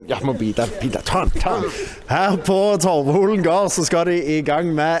Ja, må bite. Ta den. Her på Torvholen gård så skal de i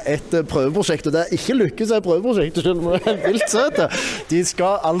gang med et prøveprosjekt, og det er ikke lykkes et prøveprosjekt, selv om det er helt vilt søte. De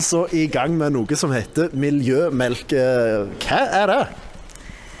skal altså i gang med noe som heter miljømelk. Hva er det?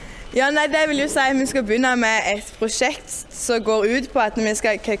 Ja, det vil jo si at vi skal begynne med et prosjekt som går ut på at vi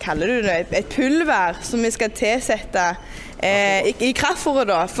skal, hva kaller du det, et pulver som vi skal tilsette i kraftfôret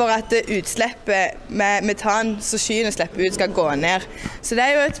da, for at utslippet med metan som skyene slipper ut skal gå ned. Så det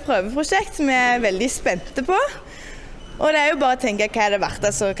er jo et prøveprosjekt som vi er veldig spente på. Og det er jo bare å tenke hva er det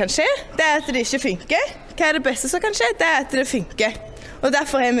verste som kan skje. Det er at det ikke funker. Hva er det beste som kan skje? Det er at det funker. Og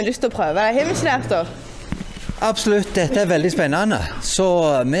derfor har vi lyst til å prøve det. Har vi ikke lært da? Absolutt, dette er veldig spennende. Så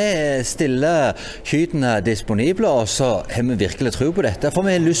vi stiller skytene disponible, og så har vi virkelig tro på dette. For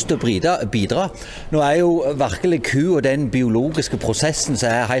vi har lyst til å bidra. Nå er jo virkelig ku og den biologiske prosessen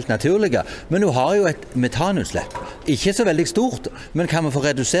som er helt naturlige, men hun har jo et metanutslipp. Ikke så veldig stort, men kan vi få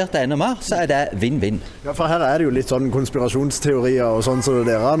redusert det enda mer, så er det vinn-vinn. Ja, for her er det jo litt sånn konspirasjonsteorier og sånn som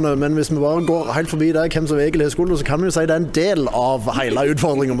det der, men hvis vi bare går helt forbi det, hvem som egentlig har skulden, så kan vi jo si det er en del av hele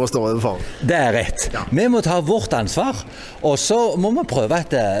utfordringen vi står overfor. Det er rett. Ja. Vi må ta vårt ansvar, og så må vi prøve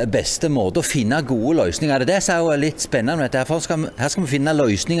etter beste måte å finne gode løsninger. Det er jo litt spennende. Her skal vi finne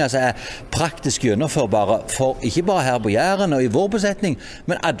løsninger som er praktisk gjennomførbare for ikke bare her på Jæren og i vår besetning,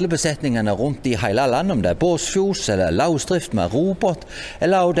 men alle besetningene rundt i hele landet, om det er båsfjos eller lausdrift med robot,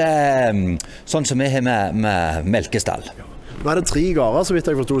 eller om det er sånn som vi har med melkestall. Nå er det 3 gårder, så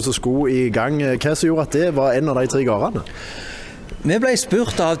vidt jeg forstod, som skulle i gang. Hva som gjorde at det var en av de 3 gårdene? Vi ble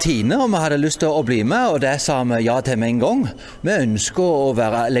spurt av Tine om vi hadde lyst til å bli med, og det sa vi ja til med en gang. Vi ønsker å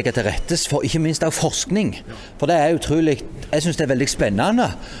legge til rettes for ikke minst av forskning, for det er utrolig, jeg synes det er veldig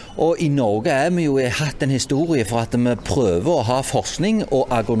spennende. Og i Norge er vi jo hatt en historie for at vi prøver å ha forskning og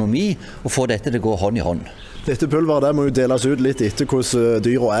agronomi og få dette til å gå hånd i hånd. Dette pulveret der må jo deles ut litt etter hvordan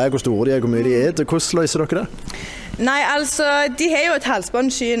dyra er, hvor store de er, hvor mye de er. Hvordan løser dere det? Nei, altså, de har jo et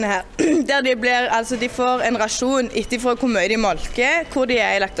halsbånd skyene her, der de får en rasjon etter hvor mye de molker, hvor de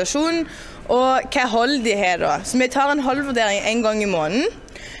er i laktasjon, og hva hold de har da. Så vi tar en holdvurdering en gang i måneden,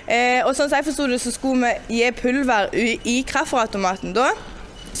 og sånn som jeg forstod det, så skulle vi gi pulver i kraftfôrautomaten da,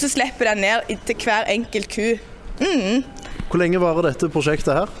 så slipper den ned til hver enkelt ku. Hvor lenge varer dette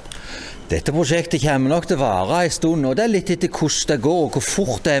prosjektet her? Dette prosjektet kommer nok til å vare en stund, og det er litt etter hvordan det går, og hvor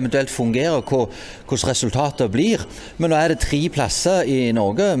fort det eventuelt fungerer, og hvordan resultatet blir. Men nå er det 3 plasser i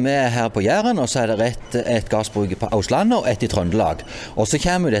Norge. Vi er her på Jæren, og så er det et gassbruk på Østlandet og et i Trøndelag. Og så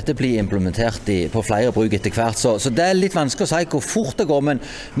kommer dette bli implementert på flere bruk etter hvert, så det er litt vanskelig å si hvor fort det går, men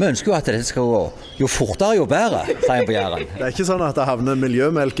vi ønsker jo at dette skal gå jo fortere, jo bedre, sier på Jæren. Det er ikke sånn at det havner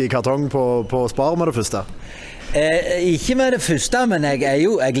miljømelk i kartong på Spar med det første? Ikke med det første, men jeg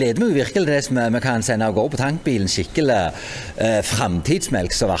gleder meg virkelig til det som vi kan sende av gårde på tankbilen, skikkelig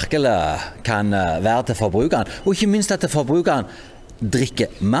fremtidsmelk som virkelig kan være til forbrukeren. Og ikke minst at forbrukeren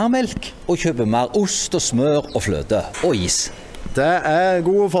drikker mer melk og kjøper mer ost og smør og fløte og is. Det er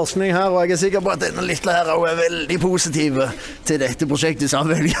god forskning her, og jeg er sikker på at denne lille her er veldig positiv til dette prosjektet. Så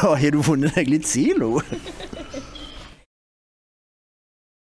har du funnet deg litt silo?